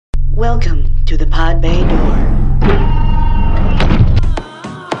Welcome to the Pod Bay Door.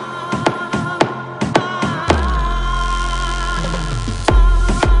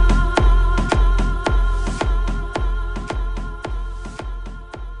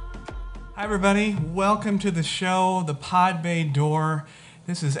 Hi everybody, welcome to the show, the Pod Bay Door.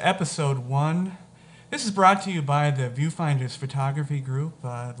 This is episode 1. This is brought to you by the Viewfinders Photography Group,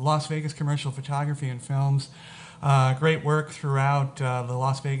 Las Vegas Commercial Photography and Films. Great work throughout the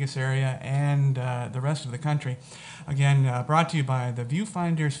Las Vegas area and the rest of the country. Again, brought to you by the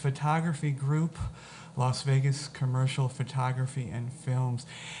Viewfinders Photography Group, Las Vegas Commercial Photography and Films.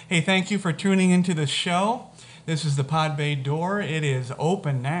 Hey, thank you for tuning into the show. This is the Pod Bay Door. It is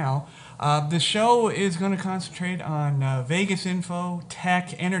open now. The show is going to concentrate on Vegas info,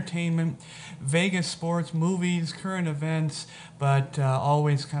 tech, entertainment, Vegas sports, movies, current events, but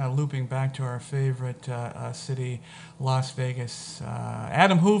always kind of looping back to our favorite city, Las Vegas.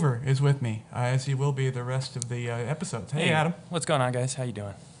 Adam Hoover is with me, as he will be the rest of the episodes. Hey, Adam. What's going on, guys? How you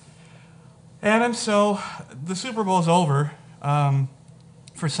doing? Adam, so the Super Bowl's over,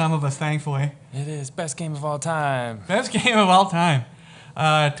 for some of us, thankfully. It is best game of all time. Best game of all time.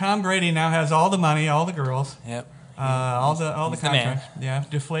 Tom Brady now has all the money, all the girls. Yep. All the contracts. Man. Yeah.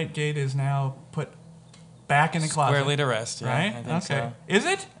 Deflategate is now put back in the closet. Squarely to rest. Yeah, right? I think so. Is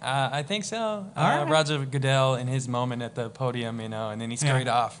it? I think so. All right. Roger Goodell in his moment at the podium, and then he scurried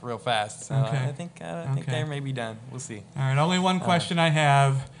off real fast. So Okay. I think they may be done. We'll see. All right. Only one question I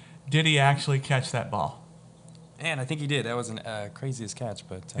have: did he actually catch that ball? And I think he did. That was an craziest catch,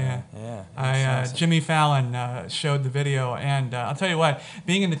 but yeah. Jimmy Fallon showed the video, and I'll tell you what,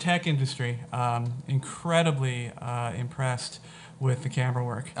 being in the tech industry, incredibly impressed with the camera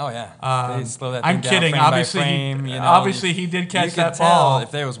work. Oh yeah, they slow that thing I'm down kidding. frame Obviously, by frame, obviously he did catch that tell ball.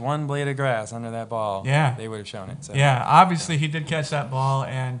 If there was one blade of grass under that ball, Yeah. they would have shown it. So. Yeah, obviously he did catch that ball,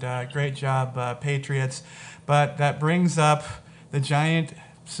 and great job, Patriots. But that brings up the giant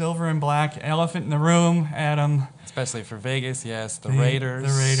silver and black elephant in the room, Adam. Especially for Vegas, yes. The Raiders.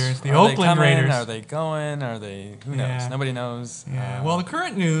 The Raiders. The Are Oakland they coming? Raiders. Are they going? Are they? Who knows? Yeah. Nobody knows. Yeah. Well, the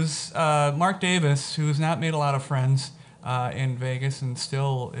current news, Mark Davis, who has not made a lot of friends in Vegas and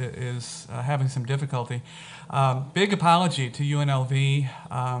still is having some difficulty. Big apology to UNLV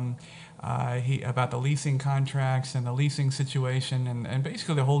about the leasing contracts and the leasing situation and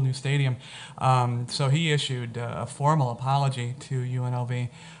basically the whole new stadium. So he issued a formal apology to UNLV,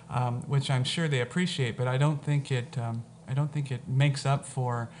 which I'm sure they appreciate, but I don't think it makes up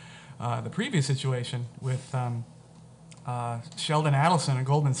for the previous situation with Sheldon Adelson and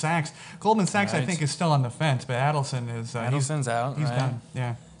Goldman Sachs. Goldman Sachs, Right. I think, is still on the fence, but Adelson is Adelson's out. He's right? done.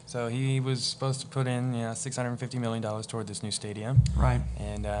 Yeah. So he was supposed to put in $650 million toward this new stadium. Right.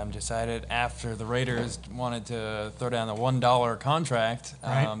 And decided after the Raiders wanted to throw down the $1 contract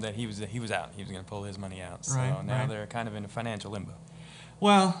Right. that he was out. He was going to pull his money out. So Right, now right. they're kind of in a financial limbo.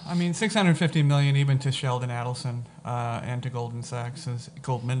 Well, I mean, $650 million even to Sheldon Adelson and to Goldman Sachs is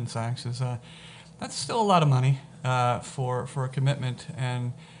that's still a lot of money for a commitment.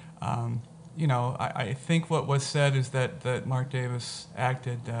 And I think what was said is that Mark Davis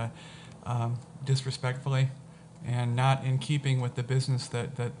acted disrespectfully and not in keeping with the business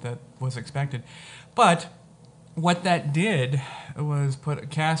that was expected. But what that did was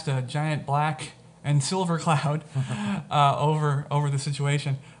cast a giant black and silver cloud over the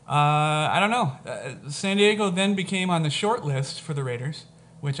situation. I don't know. San Diego then became on the short list for the Raiders.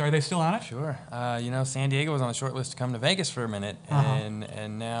 Which, are they still on it? Sure. San Diego was on the short list to come to Vegas for a minute,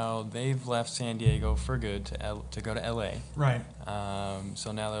 and now they've left San Diego for good to go to L.A. Right.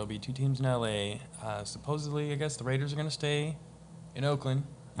 So now there'll be 2 teams in L.A. Supposedly, I guess the Raiders are going to stay in Oakland.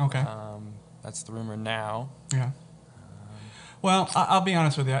 Okay. That's the rumor now. Yeah. Well, I'll be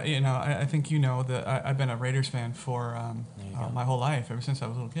honest with you. I think you know that I've been a Raiders fan for my whole life, ever since I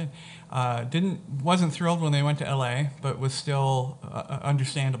was a little kid. Wasn't thrilled when they went to L.A., but was still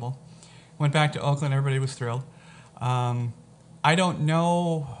understandable. Went back to Oakland, everybody was thrilled. I don't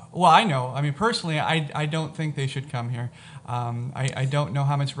know. Well, I know. I mean, personally, I don't think they should come here. I don't know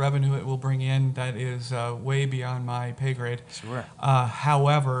how much revenue it will bring in. That is way beyond my pay grade. Sure.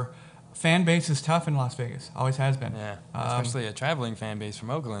 However, fan base is tough in Las Vegas. Always has been. Yeah, especially a traveling fan base from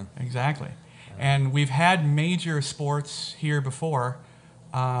Oakland. Exactly. And we've had major sports here before,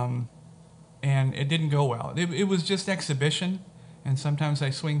 and it didn't go well. It was just exhibition, and sometimes they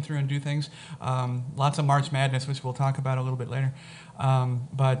swing through and do things. Lots of March Madness, which we'll talk about a little bit later.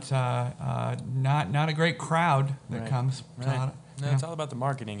 But not a great crowd that comes. Right. No, it's all about the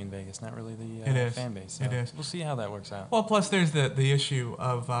marketing in Vegas, not really the fan base. So it is. We'll see how that works out. Well, plus there's the issue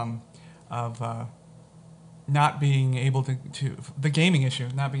of not being able to the gaming issue,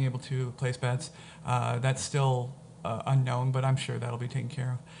 not being able to place bets, that's still unknown, but I'm sure that'll be taken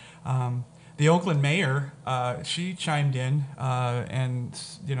care of. The Oakland mayor, she chimed in and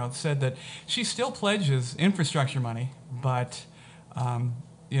said that she still pledges infrastructure money, but that's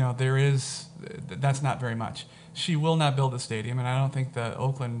not very much. She will not build a stadium, and I don't think the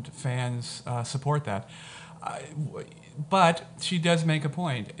Oakland fans support that. But she does make a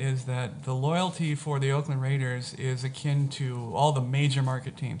point, is that the loyalty for the Oakland Raiders is akin to all the major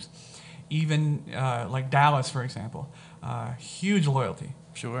market teams, even like Dallas, for example. Huge loyalty.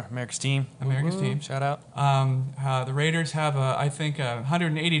 Sure, America's team. America's team. Shout out. The Raiders have, I think, a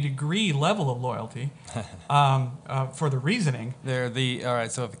 180-degree level of loyalty for the reasoning. They're all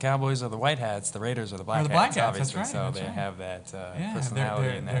right. So if the Cowboys are the white hats, the Raiders are the black Black hats. hats, Obviously, that's right. So they have that Yeah,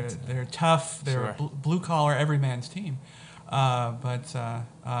 personality and that. they're tough. They're Sure. blue collar, everyman's team. But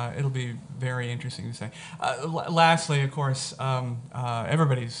it'll be very interesting to say. Lastly, of course, one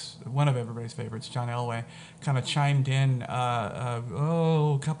of everybody's favorites, John Elway, kind of chimed in a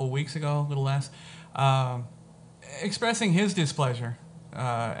couple weeks ago, a little less, expressing his displeasure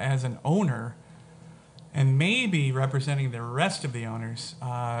as an owner, and maybe representing the rest of the owners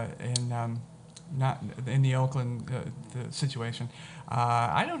not in the Oakland the situation.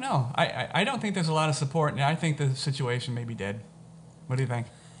 I don't know. I don't think there's a lot of support, and I think the situation may be dead. What do you think?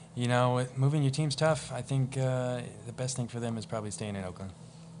 Moving your team's tough. I think the best thing for them is probably staying in Oakland.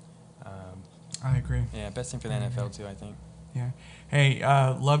 I agree. Yeah, best thing for the NFL too, I think. Yeah. Hey,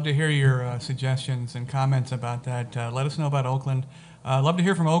 love to hear your suggestions and comments about that. Let us know about Oakland. Love to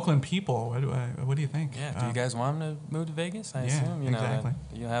hear from Oakland people. What do you think? Yeah. Do you guys want them to move to Vegas? I yeah, assume exactly.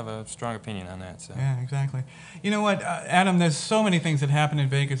 You have a strong opinion on that. So. Yeah, exactly. You know what, Adam? There's so many things that happen in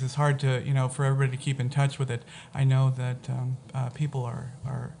Vegas. It's hard to for everybody to keep in touch with it. I know that people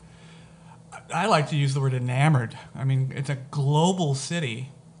are. I like to use the word enamored. I mean, it's a global city.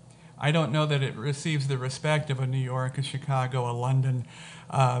 I don't know that it receives the respect of a New York, a Chicago, a London,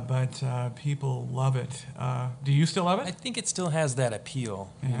 but people love it. Do you still love it? I think it still has that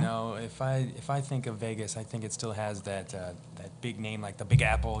appeal. Yeah. If I think of Vegas, I think it still has that big name like the Big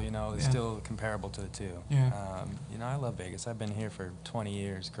Apple. It's still comparable to the two. Yeah. I love Vegas. I've been here for 20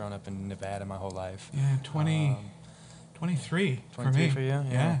 years, grown up in Nevada my whole life. Yeah, 23 for 23 me. for you?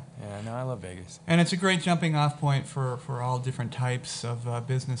 Yeah. Yeah, no, I love Vegas. And it's a great jumping off point for all different types of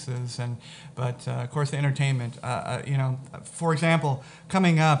businesses, but of course the entertainment. For example,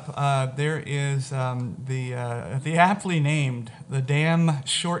 coming up there is the aptly named the Dam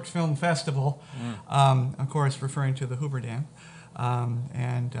Short Film Festival, of course referring to the Hoover Dam,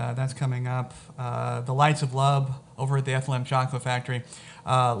 and that's coming up. The Lights of Love over at the FLM Chocolate Factory,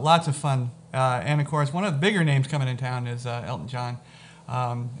 lots of fun. And of course, one of the bigger names coming in town is Elton John,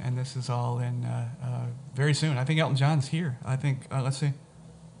 and this is all in very soon. I think Elton John's here. I think let's see,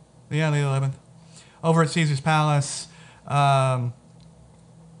 the 11th, over at Caesar's Palace. Wow,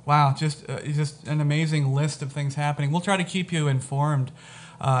 just an amazing list of things happening. We'll try to keep you informed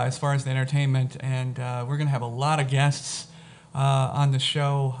as far as the entertainment, and we're going to have a lot of guests on the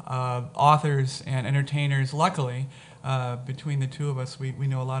show, authors and entertainers. Luckily. Between the two of us, we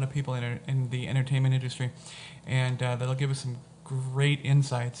know a lot of people in the entertainment industry, and that'll give us some great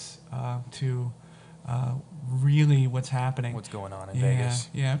insights to really what's happening. What's going on in Vegas.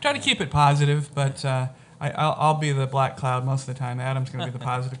 Yeah, try to keep it positive, but I'll be the black cloud most of the time. Adam's going to be the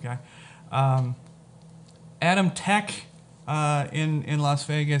positive guy. Adam, tech in Las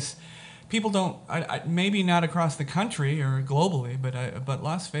Vegas. People don't, maybe not across the country or globally, but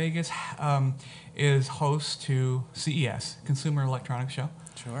Las Vegas is host to CES, Consumer Electronics Show.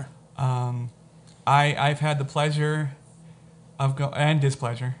 Sure. I've had the pleasure and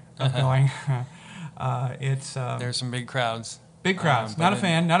displeasure of going. There's some big crowds. Big crowds. Not a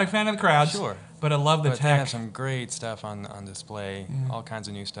fan of the crowds. Sure. But I love the but tech. They have some great stuff on display. Yeah. All kinds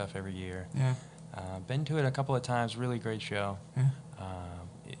of new stuff every year. Yeah. Been to it a couple of times. Really great show. Yeah.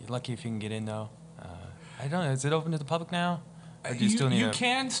 You're lucky if you can get in though. I don't know. Is it open to the public now? Or do you still need you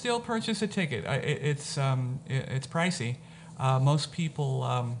can still purchase a ticket. It's pricey. Most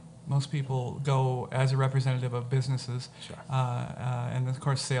people go as a representative of businesses. Sure. And of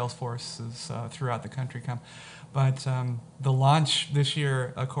course sales forces throughout the country come. But the launch this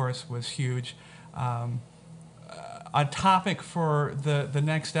year, of course, was huge. A topic for the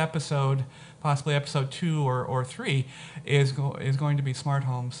next episode, possibly episode 2 or 3, is going to be smart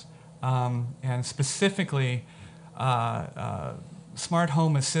homes, and specifically smart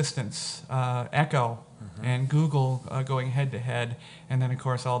home assistants, Echo and Google going head to head, and then of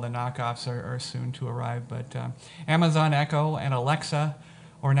course all the knockoffs are soon to arrive. But Amazon Echo and Alexa,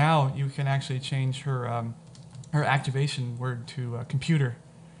 or now you can actually change her her activation word to computer.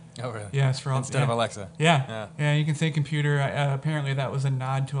 Oh, really? Yes, for all Instead of Alexa. Yeah. You can say computer. Apparently, that was a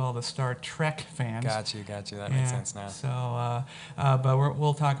nod to all the Star Trek fans. Got you. That makes sense now. So, but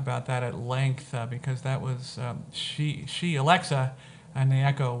we'll talk about that at length because that was she Alexa, and the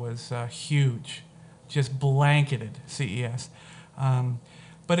Echo was huge, just blanketed CES.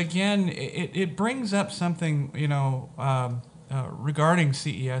 But again, it brings up something, regarding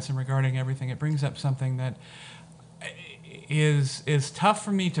CES and regarding everything. It brings up something that is tough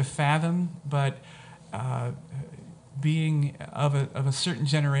for me to fathom, but being of a certain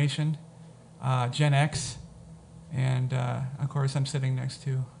generation, Gen X, and of course I'm sitting next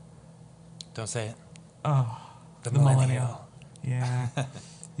to Don't say it. the millennial. Yeah.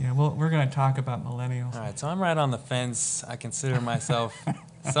 Yeah, well, we're going to talk about millennials. All right, so I'm right on the fence. I consider myself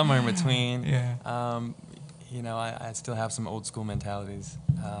somewhere in between. Yeah. I still have some old school mentalities.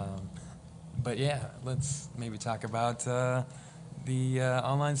 But yeah, let's maybe talk about the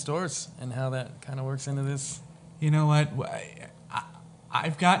online stores and how that kind of works into this. You know what?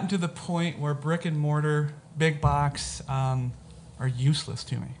 I've gotten to the point where brick and mortar, big box, are useless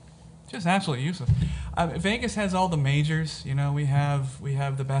to me. Just absolutely useless. Vegas has all the majors. We have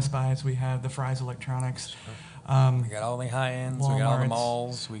the Best Buys, we have the Fry's Electronics. We got all the high ends, we got all the Walmarts.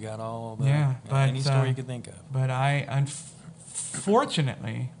 malls, we got all the any but, store you could think of. But I,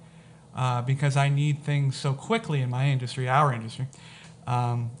 unfortunately, because I need things so quickly in my industry, our industry,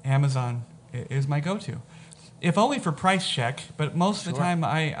 Amazon is my go-to. If only for price check, but most of the time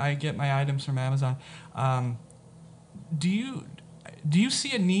I get my items from Amazon. Do you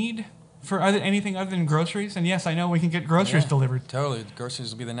see a need for anything other than groceries? And yes, I know we can get groceries delivered. Totally,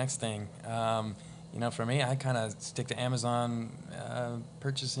 groceries will be the next thing. For me, I kind of stick to Amazon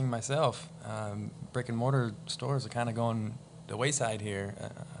purchasing myself. Brick and mortar stores are kind of going the wayside here.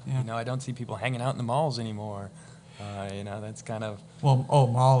 I don't see people hanging out in the malls anymore. That's kind of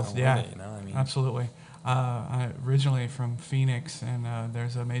malls, yeah, it, absolutely. Originally from Phoenix, and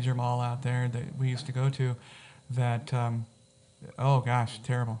there's a major mall out there that we used to go to. That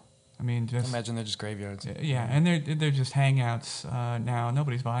terrible. I mean, just imagine they're just graveyards. Yeah, and they're just hangouts now.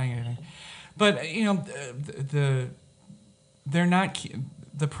 Nobody's buying anything, but they're not.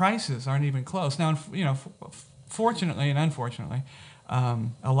 The prices aren't even close now. Fortunately and unfortunately,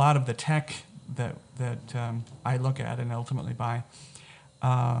 a lot of the tech that I look at and ultimately buy,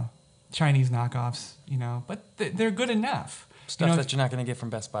 Chinese knockoffs. But they're good enough. Stuff that you're not going to get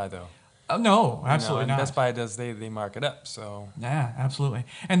from Best Buy, though. No, absolutely not. Best Buy does, they mark it up, so. Yeah, absolutely.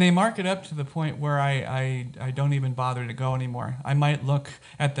 And they mark it up to the point where I don't even bother to go anymore. I might look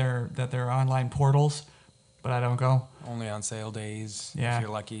at their online portals, but I don't go. Only on sale days, if you're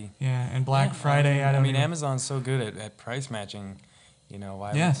lucky. Yeah, and Black Friday, I don't Amazon's so good at price matching.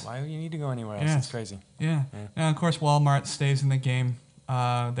 Why do you need to go anywhere else? It's crazy. Yeah. Now, of course, Walmart stays in the game.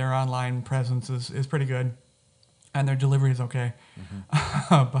 Their online presence is pretty good. And their delivery is okay,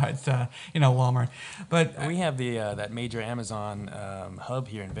 but Walmart. But we have the that major Amazon hub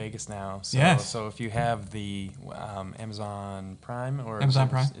here in Vegas now. So, yes. So if you have the Amazon Prime or Amazon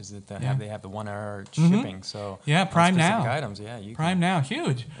Prime, is it they have the 1 hour shipping? So Prime Now items, Prime Now,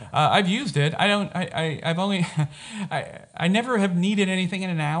 huge. Yeah. I've used it. I've only I never have needed anything in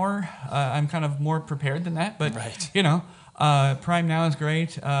an hour. I'm kind of more prepared than that, but Prime Now is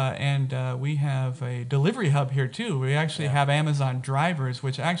great, and we have a delivery hub here too. We actually have Amazon drivers,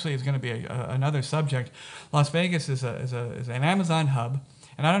 which actually is going to be another subject. Las Vegas is an Amazon hub,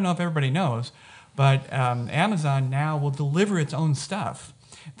 and I don't know if everybody knows, but Amazon now will deliver its own stuff.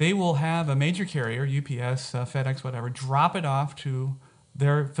 They will have a major carrier, UPS, FedEx, whatever, drop it off to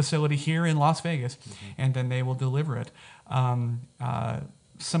their facility here in Las Vegas, and then they will deliver it.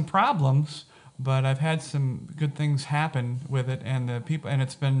 Some problems. But I've had some good things happen with it, and the people, and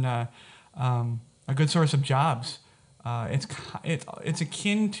it's been a good source of jobs. It's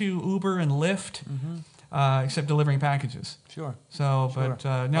akin to Uber and Lyft, except delivering packages. Sure. So, but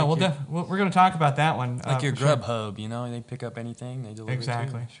no, we're going to talk about that one. Like your Grubhub, they pick up anything, they deliver.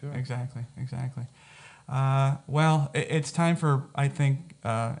 Exactly. Too. Sure. Exactly. Well, it's time for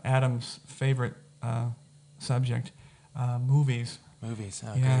Adam's favorite subject, movies. Movies,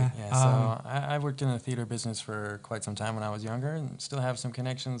 okay. Yeah. So I worked in the theater business for quite some time when I was younger, and still have some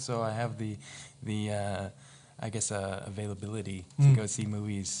connections. So I have the availability to go see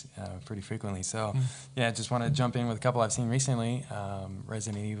movies pretty frequently. So I just want to jump in with a couple I've seen recently.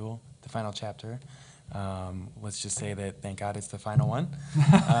 Resident Evil, the final chapter. Let's just say that thank God it's the final one.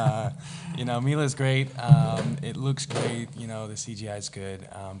 Mila's great. It looks great. The CGI is good,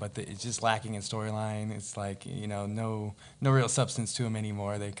 but it's just lacking in storyline. It's like no real substance to them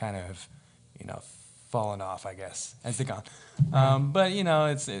anymore. They kind of fallen off, I guess, as they gone. But you know,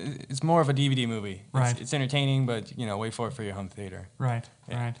 it's more of a DVD movie. Right. It's entertaining, but you know, wait for it for your home theater. Right.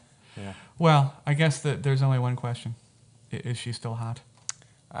 Yeah. Right. Yeah. Well, I guess that there's only one question: is she still hot?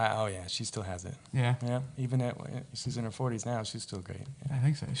 Oh yeah, she still has it. Yeah. Yeah. Even she's in her 40s now, she's still great. I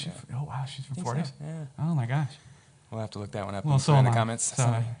think so. Is she, Oh wow, she's from I think 40s. so, yeah. Oh my gosh. We'll have to look that one up Well, and so put it in am the I. comments.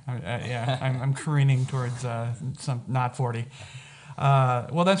 So, yeah, I'm careening towards some not 40.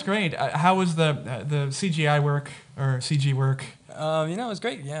 Well, that's great. How was the CGI work or CG work? You know, it was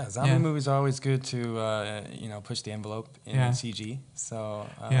great. Yeah, zombie movies are always good to you know, push the envelope in CG. So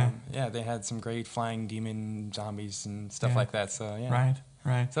yeah, they had some great flying demon zombies and stuff like that. So yeah,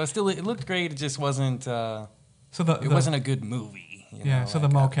 Right. So it looked great. It just wasn't. So it wasn't a good movie. You know, so like,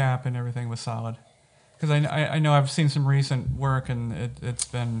 the mocap and everything was solid. Because I know I've seen some recent work and it's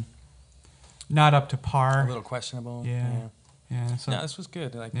been not up to par. a little questionable. Yeah. So, No, this was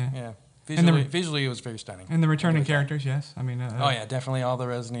good. Like Yeah. Visually, it was very stunning. and the returning characters, yes. I mean. Oh yeah, definitely all the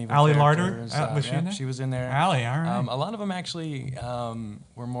Resident Evil Ali Larter, characters. was she in there? She was in there. Ali, all right. A lot of them actually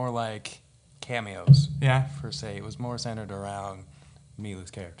were more like cameos. Yeah. Per se, it was more centered around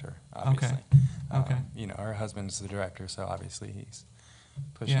Mila's character. Obviously. Okay. You know, her husband's the director, so obviously he's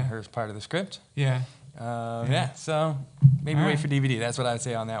pushing her as part of the script. Yeah. So maybe All wait right. for DVD. That's what I'd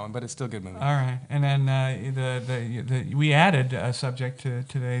say on that one, but it's still a good movie. All right. And then we added a subject to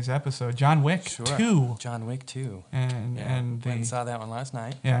today's episode, John Wick 2. John Wick 2. And went and saw that one last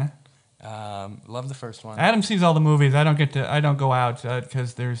night. Yeah. Love the first one. Adam sees all the movies. I don't go out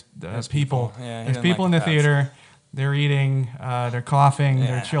because there's people. Yeah, there's people in the theater. They're eating. They're coughing.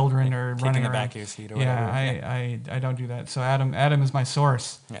 Their children are running the around. back of your seat or whatever. I don't do that. So Adam is my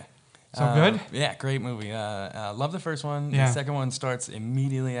source. Yeah. So good? Yeah, great movie. Love the first one. Yeah. The second one starts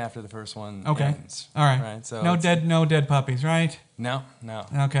immediately after the first one Okay. ends. All right. Right. So no dead puppies, right? No.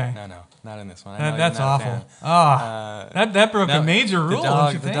 Okay. No, not in this one. I know That's you're not a awful. fan. That broke a major rule.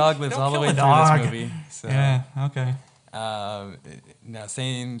 Don't you The think? dog lives Don't all the kill way a through dog. this movie. So, Yeah. Okay. no,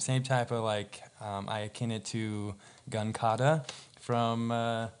 same type of like I akin it to Gun Kata from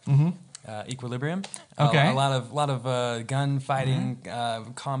Equilibrium. Okay. A lot of gun fighting,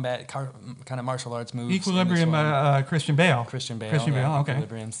 combat, kind of martial arts moves. in this Equilibrium. one. Christian Bale. Christian Bale. Okay.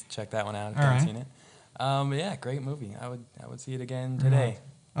 Equilibrium. Check that one out if All you haven't right. seen it. But yeah, great movie. I would see it again today.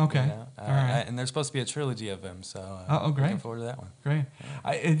 Okay. You know? All right. And there's supposed to be a trilogy of them, so great. looking forward to that one. Great.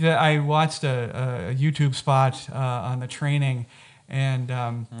 I watched a YouTube spot on the training, and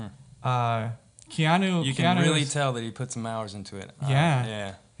Keanu. You can Keanu really is, tell that he put some hours into it.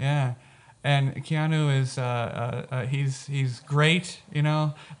 Yeah. And Keanu is he's great, you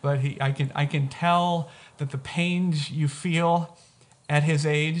know, but I can tell that the pains you feel at his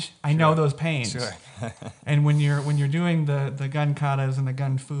age, I know those pains. Sure. And when you're doing the gun katas and the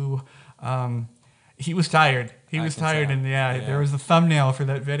gun fu, he was tired. He was tired, tell. and there was the thumbnail for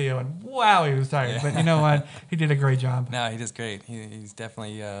that video, and wow, he was tired. Yeah. But you know what? He did a great job. No, he does great. He's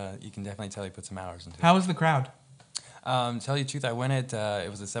definitely you can definitely tell he put some hours into it. How was the crowd? Tell you the truth, I went it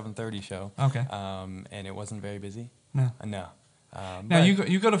was a 7:30 show. Okay. And it wasn't very busy. No. No. Now But-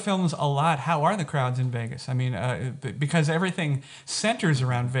 you go to films a lot. How are the crowds in Vegas? I mean, because everything centers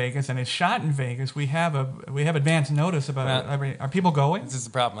around Vegas and is shot in Vegas, we have advance notice about are people going? This is the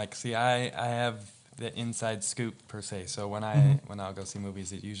problem. Like, see, I have the inside scoop per se. So when I'll go see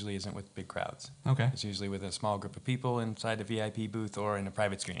movies, it usually isn't with big crowds. Okay. It's usually with a small group of people inside a VIP booth or in a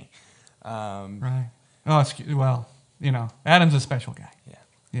private screening. Right. Oh, well, you know, Adam's a special guy. Yeah.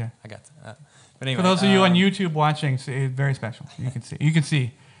 Yeah. I got that. But anyway, For those of you on YouTube watching, see, very special. You can see.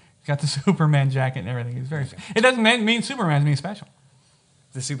 He's got the Superman jacket and everything. He's very. It doesn't mean Superman means special.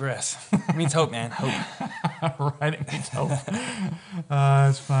 The Super S. It means hope, man. Hope. Right. It means hope.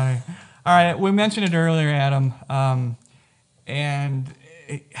 That's funny. All right. We mentioned it earlier, Adam, I'm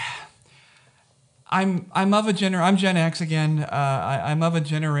of a I'm Gen X again. I'm of a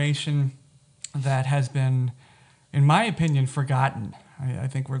generation that has been, in my opinion, forgotten. I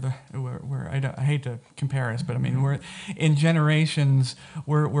think I hate to compare us, but I mean we're in generations.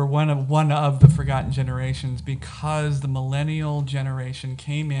 We're one of the forgotten generations because the millennial generation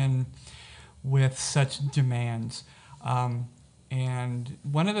came in with such demands. And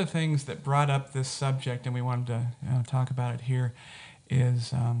one of the things that brought up this subject, and we wanted to talk about it here,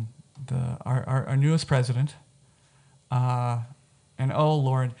 is our newest president. And oh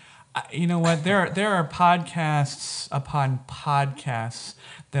Lord. You know what? There are podcasts upon podcasts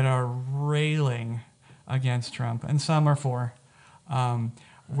that are railing against Trump, and some are for.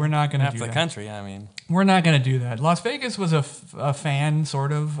 We're not going to do that. Half the country, I mean. We're not going to do that. Las Vegas was a fan,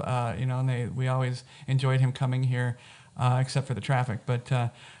 sort of, and we always enjoyed him coming here, except for the traffic. But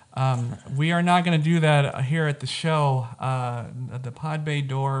We are not going to do that here at the show. The Pod Bay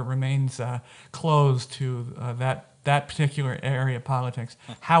door remains closed to that particular area of politics.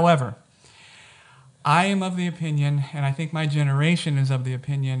 However, I am of the opinion, and I think my generation is of the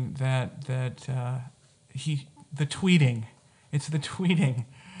opinion that the tweeting, it's the tweeting.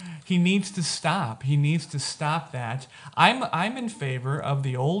 He needs to stop. He needs to stop that. I'm in favor of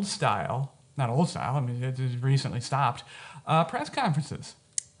the old style, not old style. I mean, it recently stopped. Press conferences.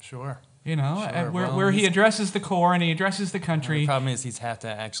 Sure. You know, Sure. where he addresses the core and he addresses the country. The problem is he's have to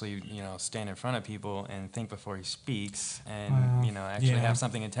actually, stand in front of people and think before he speaks, and actually have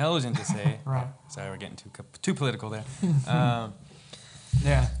something intelligent to say. Right. Sorry, we're getting too political there.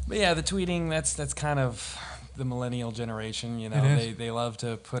 Yeah. But yeah, the tweeting, that's kind of the millennial generation. It is. They love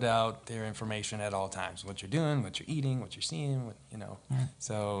to put out their information at all times. What you're doing, what you're eating, what you're seeing. Right.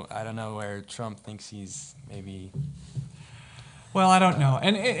 So I don't know where Trump thinks he's maybe. Well, I don't know,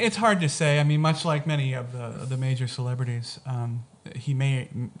 and it's hard to say. I mean, much like many of the major celebrities, he may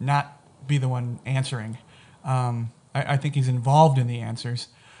not be the one answering. I think he's involved in the answers,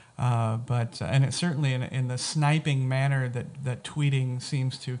 but it's certainly in the sniping manner that tweeting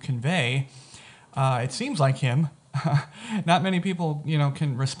seems to convey. It seems like him. Not many people,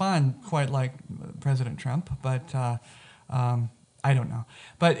 can respond quite like President Trump, but I don't know.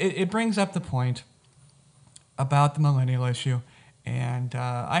 But it brings up the point about the millennial issue. And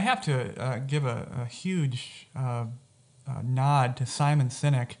I have to give a huge nod to Simon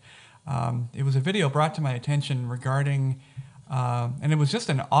Sinek. It was a video brought to my attention regarding, and it was just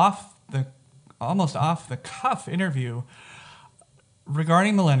an almost off the cuff interview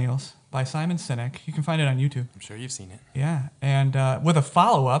regarding millennials by Simon Sinek. You can find it on YouTube. I'm sure you've seen it. Yeah, and with a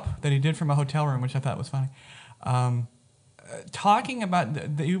follow-up that he did from a hotel room, which I thought was funny. Talking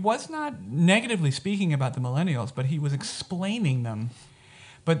about, he was not negatively speaking about the millennials, but he was explaining them.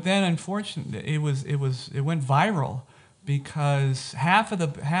 But then, unfortunately, it went viral because half of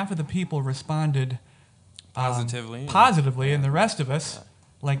the people responded positively, and the rest of us,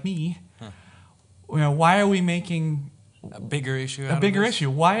 like me, why are we making a bigger issue?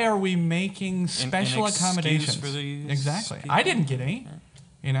 Why are we making special an accommodations for these exactly? people? I didn't get any.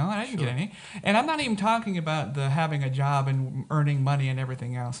 I didn't get any. And I'm not even talking about the having a job and earning money and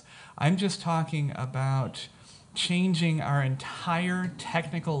everything else. I'm just talking about changing our entire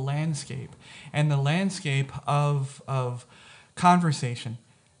technical landscape and the landscape of conversation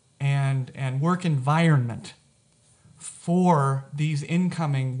and work environment for these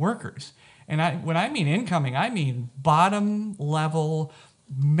incoming workers. And when I mean incoming, I mean bottom level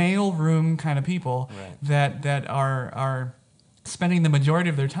mailroom kind of people that are spending the majority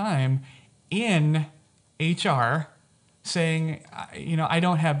of their time in HR, saying, I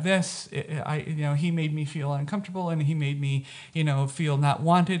don't have this. He made me feel uncomfortable, and he made me, feel not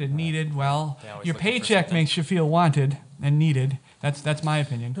wanted and needed. Well, your paycheck makes you feel wanted and needed. That's my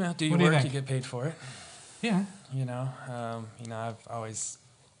opinion. Well, do you what work, do you you get paid for it. Yeah. I've always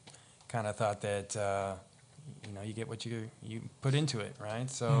kind of thought that, you get what you put into it, right?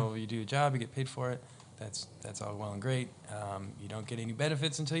 So you do your job, you get paid for it. That's all well and great. You don't get any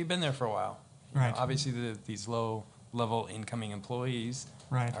benefits until you've been there for a while. Right. Obviously, these low-level incoming employees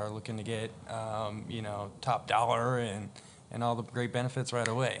are looking to get, top dollar and all the great benefits right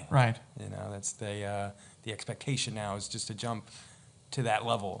away. Right. That's the expectation now is just to jump to that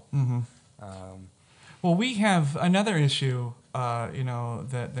level. Mm-hmm. Well, we have another issue,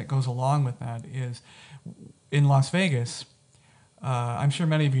 that goes along with that is in Las Vegas. I'm sure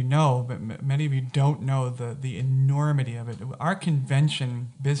many of you know, but many of you don't know the enormity of it. Our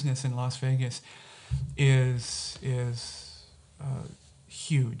convention business in Las Vegas is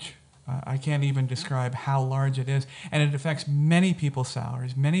huge. I can't even describe how large it is, and it affects many people's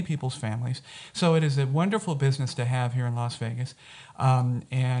salaries, many people's families. So it is a wonderful business to have here in Las Vegas,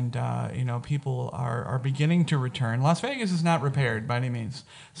 people are beginning to return. Las Vegas is not repaired by any means,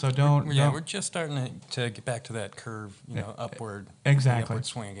 so don't. We're just starting to get back to that curve, upward. Exactly. The upward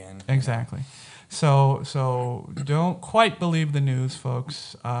swing again. Exactly. So don't quite believe the news,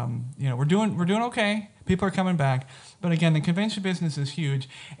 folks. We're doing okay. People are coming back, but again, the convention business is huge,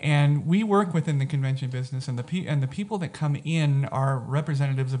 and we work within the convention business, and the people that come in are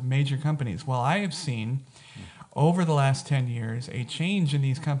representatives of major companies. Well, I have seen over the last 10 years a change in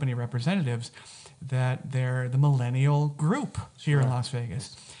these company representatives, that they're the millennial group here in Las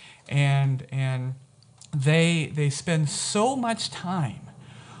Vegas, and they spend so much time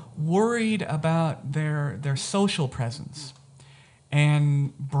worried about their social presence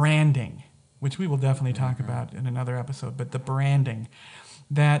and branding, which we will definitely talk about in another episode, but the branding,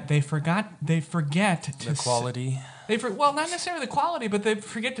 that they forget to the quality. Well, not necessarily the quality, but they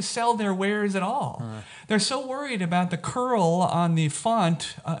forget to sell their wares at all. They're so worried about the curl on the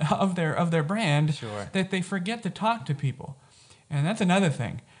font of their brand Sure. that they forget to talk to people, and that's another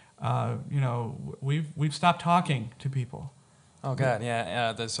thing. We've stopped talking to people. Oh God,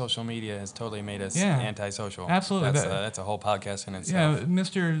 yeah. The social media has totally made us Yeah. antisocial. Absolutely. That's a whole podcast in itself. Yeah,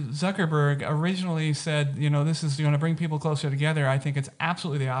 Mr. Zuckerberg originally said, this is going to bring people closer together. I think it's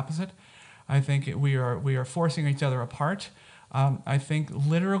absolutely the opposite. I think we are forcing each other apart. I think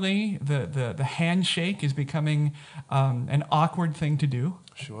literally the handshake is becoming an awkward thing to do.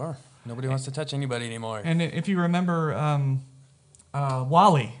 Sure. Nobody wants to touch anybody anymore. And if you remember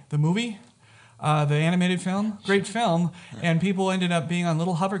WALL-E, the movie, the animated film, great film, and people ended up being on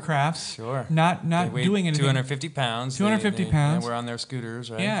little hovercrafts, Sure. not They weighed doing anything. 250 pounds. 250 pounds. And we're on their scooters,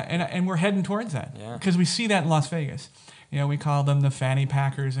 right? Yeah, and we're heading towards that. Yeah. Because we see that in Las Vegas. We call them the fanny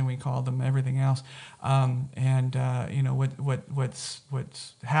packers, and we call them everything else.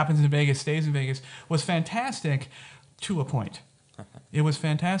 What happens in Vegas stays in Vegas was fantastic to a point. It was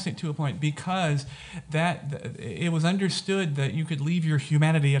fantastic to a point because it was understood that you could leave your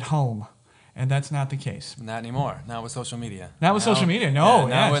humanity at home. And that's not the case. Not anymore. Not with social media. Not with social media, no.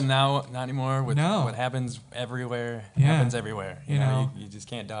 Yeah, yes. not anymore. With No. what happens everywhere, Yeah. happens everywhere. You know. You just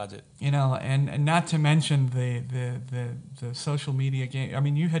can't dodge it. And not to mention the social media game. I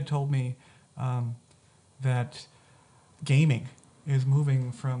mean, you had told me that gaming is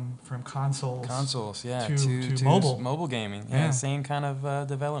moving from consoles. Consoles, yeah, to mobile. Mobile gaming. Yeah, Yeah. same kind of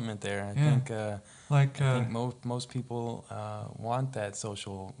development there. I Yeah. think. I I think most people want that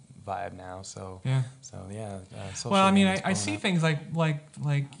social vibe now. So Yeah. social Well, I mean, media is I blowing see up. things like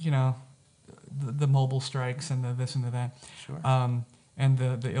the mobile strikes and the this and the that. Sure. And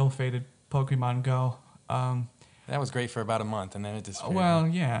the ill-fated Pokemon Go. That was great for about a month, and then it disappeared. Well,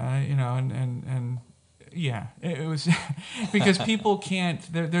 yeah, and yeah, it was because people can't.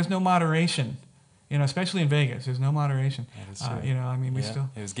 There's no moderation, especially in Vegas. There's no moderation. That is true. I mean, we Yeah. still.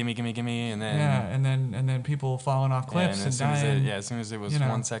 It was gimme, and then Yeah, and then people falling off cliffs and as soon as dying. as soon as it was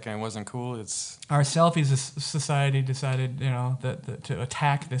 1 second, it wasn't cool. It's Our selfies society decided, that to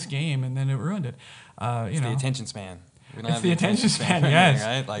attack this game, and then it ruined it. the attention span. We don't It's have the attention span, for yes.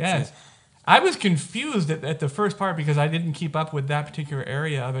 anything, right? Yes. I was confused at the first part because I didn't keep up with that particular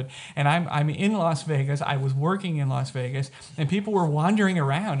area of it. And I'm in Las Vegas. I was working in Las Vegas, and people were wandering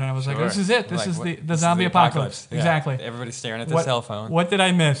around, and I was like, "This is it. This is the zombie apocalypse." Yeah. Exactly. Everybody's staring at their cell phone. What did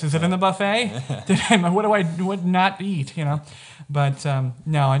I miss? Is it in the buffet? What do I not eat? But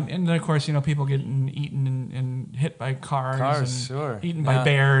no, and then of course people getting eaten and hit by cars and Sure. eaten by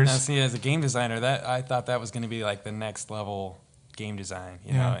bears. Now, see, as a game designer, that I thought that was going to be like the next level game design,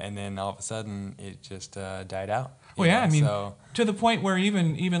 Yeah. and then all of a sudden it just died out. Well, yeah, I mean, so, to the point where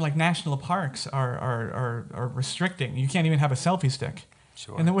even like national parks are restricting. You can't even have a selfie stick.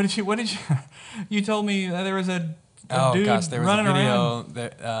 sure. And then what did you? You told me there was a Oh dude gosh, there was a running video around.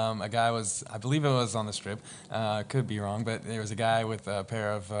 that a guy was, I believe it was on the Strip, could be wrong, but there was a guy with a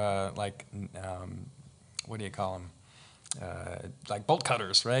pair of what do you call them? Like bolt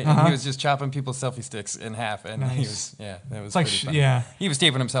cutters, right? And he was just chopping people's selfie sticks in half, and he Nice. was, that was It's like pretty funny. yeah. He was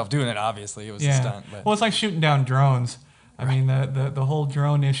taping himself doing it. Obviously, it was a Yeah. stunt. But Well, it's like shooting down drones. I mean, the whole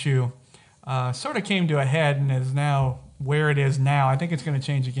drone issue sort of came to a head and is now where it is now. I think it's going to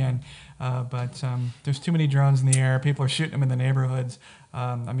change again. But there's too many drones in the air. People are shooting them in the neighborhoods.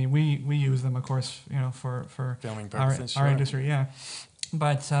 I mean, we use them, of course, for filming our purposes, our sure. industry. Yeah.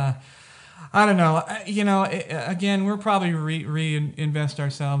 But I don't know. Again, we're probably reinvest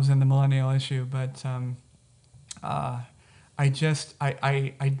ourselves in the millennial issue, but I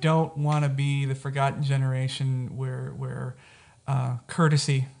don't want to be the forgotten generation where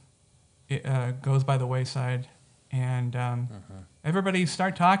courtesy goes by the wayside, and everybody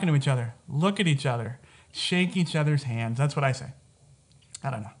start talking to each other, look at each other, shake each other's hands. That's what I say. I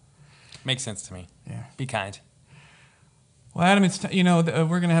don't know. makes sense to me. Yeah. Be kind. Well, Adam, it's we're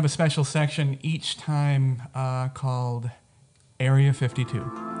going to have a special section each time called Area 52.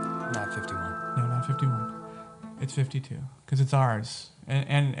 Not 51. No, not 51. It's 52 because it's ours,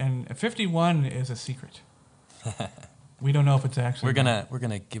 and 51 is a secret. We don't know if it's actually. We're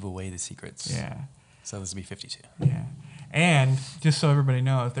gonna give away the secrets. Yeah, So this will be 52. yeah. And just so everybody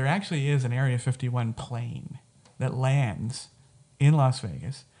knows, there actually is an Area 51 plane that lands in Las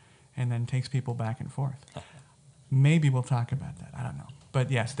Vegas and then takes people back and forth. Maybe we'll talk about that. I don't know. But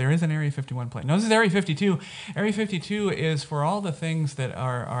yes, there is an Area 51 plane. No, this is Area 52. Area 52 is for all the things that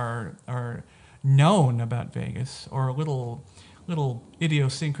are known about Vegas or little little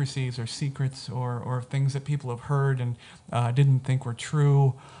idiosyncrasies or secrets or things that people have heard and didn't think were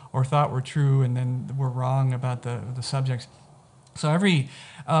true or thought were true and then were wrong about the subjects. So every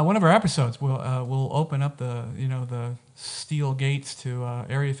one of our episodes will open up the steel gates to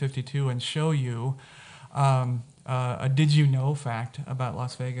Area 52 and show you a did you know fact about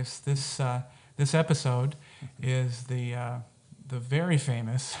Las Vegas. This episode is the very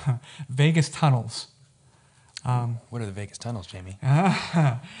famous Vegas tunnels. What are the Vegas tunnels, Jamie?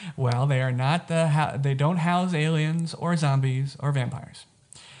 Well, they are not they don't house aliens or zombies or vampires.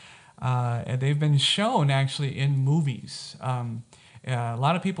 They've been shown actually in movies. A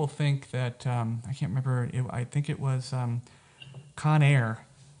lot of people think that I can't remember. I think it was Con Air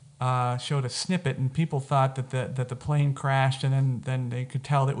showed a snippet, and people thought that the plane crashed, and then they could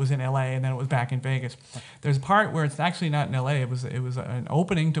tell that it was in L.A. and then it was back in Vegas. There's a part where it's actually not in L.A. It was an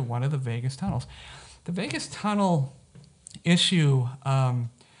opening to one of the Vegas tunnels. The Vegas tunnel issue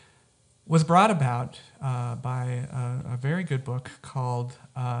was brought about by a very good book called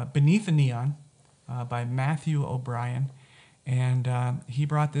Beneath the Neon by Matthew O'Brien, and he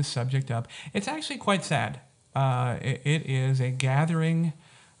brought this subject up. It's actually quite sad. It is a gathering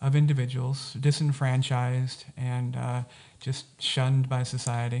of individuals disenfranchised and just shunned by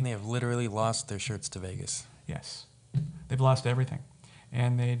society. And they have literally lost their shirts to Vegas. Yes. They've lost everything.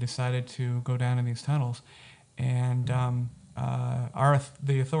 And they decided to go down in these tunnels. And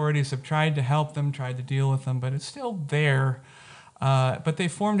the authorities have tried to help them, tried to deal with them, but it's still there. But they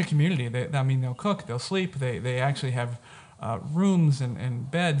formed a community. They'll cook, they'll sleep, they actually have rooms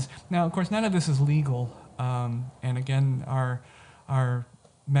and beds. Now, of course, none of this is legal. And again, our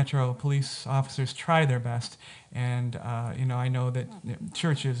Metro police officers try their best, and I know that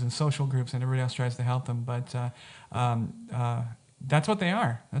churches and social groups and everybody else tries to help them, but that's what they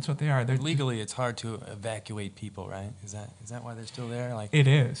are. That's what they are. Legally, it's hard to evacuate people, right? Is that why they're still there? Like it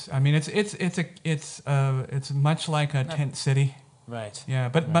is. I mean, it's much like a tent city. Right. Yeah,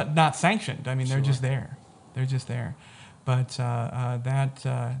 but not sanctioned. I mean, they're just there. They're just there. But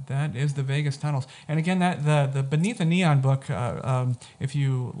that is the Vegas tunnels. And again, the Beneath the Neon book, if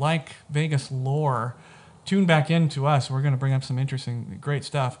you like Vegas lore, tune back in to us. We're going to bring up some interesting, great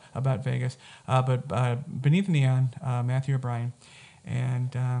stuff about Vegas. But Beneath the Neon, Matthew O'Brien.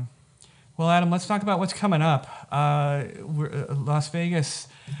 And, well, Adam, let's talk about what's coming up. Las Vegas,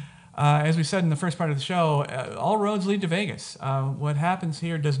 as we said in the first part of the show, all roads lead to Vegas. What happens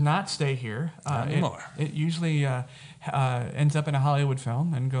here does not stay here. Not anymore. It usually ends up in a Hollywood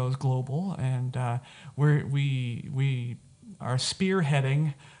film and goes global, and we are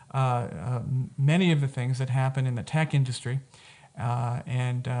spearheading many of the things that happen in the tech industry,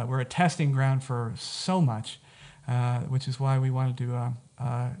 and we're a testing ground for so much, which is why we wanted to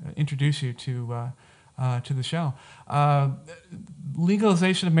introduce you to the show.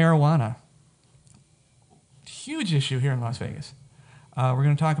 Legalization of marijuana, huge issue here in Las Vegas. We're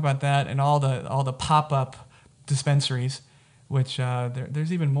going to talk about that and all the pop-up dispensaries, which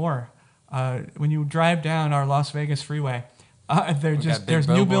there's even more. When you drive down our Las Vegas freeway, there's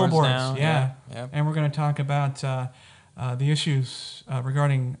new billboards. Now. Yeah. Yep. And we're going to talk about the issues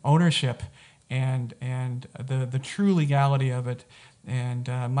regarding ownership and the true legality of it, and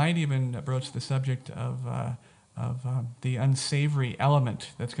might even broach the subject of the unsavory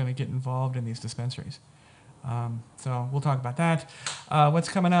element that's going to get involved in these dispensaries. So we'll talk about that. What's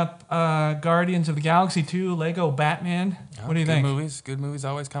coming up? Guardians of the Galaxy 2, Lego Batman. What do you think? Good movies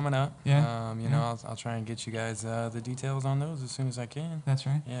always coming up. Yeah. I'll try and get you guys the details on those as soon as I can. That's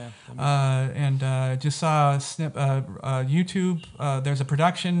right. Yeah. And just saw a snip, YouTube. There's a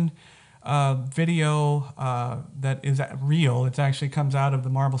production video that is real. It actually comes out of the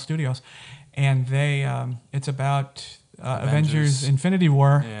Marvel Studios, and it's about Avengers Infinity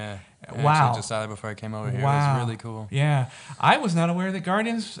War. Yeah. Wow. I just saw that before I came over here. Wow. It was really cool. Yeah. I was not aware that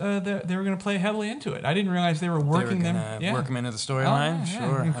Guardians, they were going to play heavily into it. I didn't realize they were working them. Yeah. Work them into the storyline. Oh, yeah.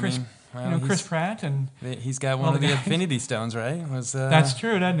 Sure. And Chris, Chris Pratt. He's got one of the Infinity Stones, right? That's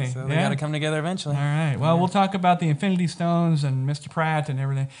true, doesn't he? So they got to come together eventually. All right. Well, we'll talk about the Infinity Stones and Mr. Pratt and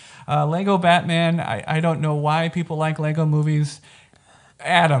everything. Lego Batman, I don't know why people like Lego movies.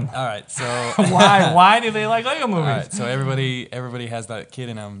 Adam. All right, so why do they like Lego movies? All right, so everybody has that kid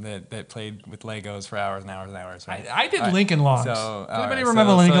in them that played with Legos for hours and hours and hours, right? I did Lincoln Logs. So, does anybody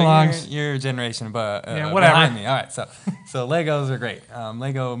remember Lincoln Logs? Your generation, but whatever. Behind me. All right, so Legos are great.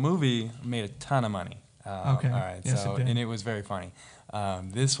 Lego Movie made a ton of money. Okay. All right, yes, it did. and it was very funny.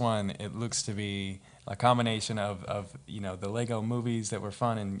 This one, it looks to be a combination of the Lego movies that were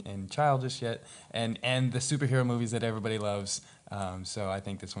fun and childish yet, and the superhero movies that everybody loves. So I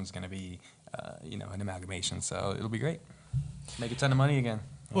think this one's going to be, an amalgamation. So it'll be great. Make a ton of money again.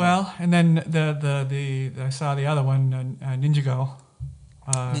 Well, and then the I saw the other one, Ninjago.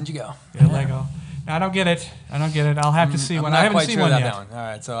 Ninjago. Yeah, Lego. Now, I don't get it. I'll have to see one. I haven't seen one yet. That one. All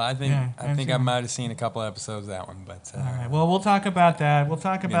right, so I think I might have seen a couple episodes of that one, but. All right. Well, we'll talk about that. We'll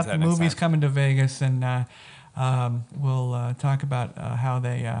talk about the movies coming to Vegas, and we'll talk about how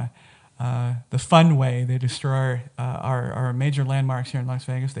they, the fun way they destroy our major landmarks here in Las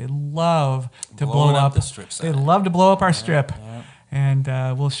Vegas. They love to blow up the strip side. They love to blow up our strip. Yeah. And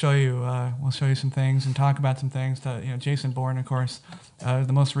we'll show you some things and talk about some things. Jason Bourne, of course,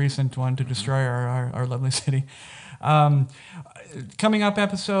 the most recent one to destroy our lovely city. Coming up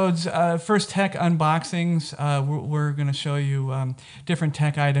episodes, first tech unboxings. We're going to show you different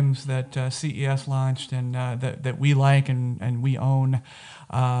tech items that CES launched and that we like and we own.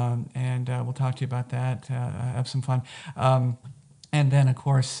 And we'll talk to you about that. Have some fun. And then, of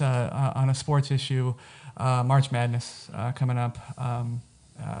course, on a sports issue, March Madness coming up,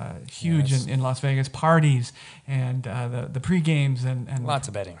 huge in Las Vegas. Parties and the pre-games and lots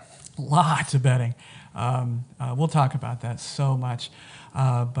of betting. Lots of betting. We'll talk about that so much.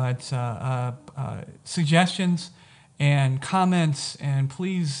 But suggestions and comments, and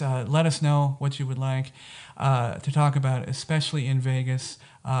please let us know what you would like to talk about, especially in Vegas.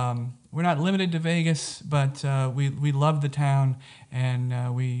 We're not limited to Vegas, but we love the town,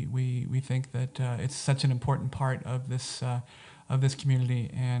 and we think that it's such an important part of this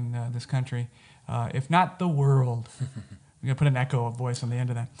community and this country, if not the world. I'm going to put an echo of voice on the end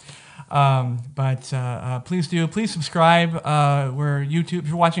of that. But please subscribe. We're YouTube. If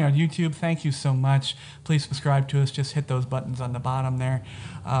you're watching on YouTube, thank you so much. Please subscribe to us. Just hit those buttons on the bottom there.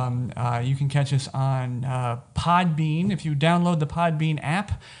 You can catch us on Podbean. If you download the Podbean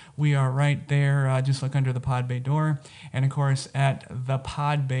app, we are right there. Just look under the Pod Bay Door. And, of course, at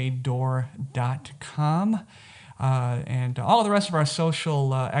thepodbaydoor.com. And all of the rest of our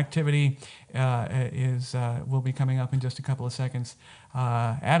social activity will be coming up in just a couple of seconds.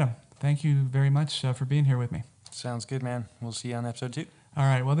 Adam, thank you very much for being here with me. Sounds good, man. We'll see you on episode 2. All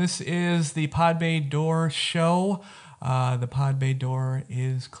right. Well, this is the Pod Bay Door show. The Pod Bay Door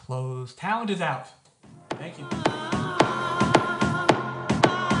is closed. Talent is out. Thank you.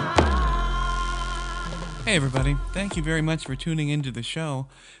 Hey, everybody. Thank you very much for tuning into the show.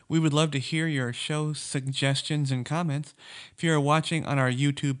 We would love to hear your show suggestions and comments. If you are watching on our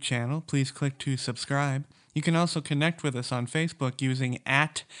YouTube channel, please click to subscribe. You can also connect with us on Facebook using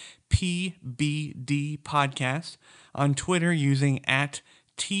 @PBD Podcast, on Twitter using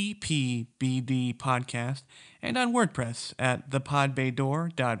 @TPBD Podcast, and on WordPress at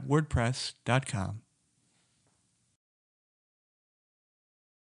thepodbaydoor.wordpress.com.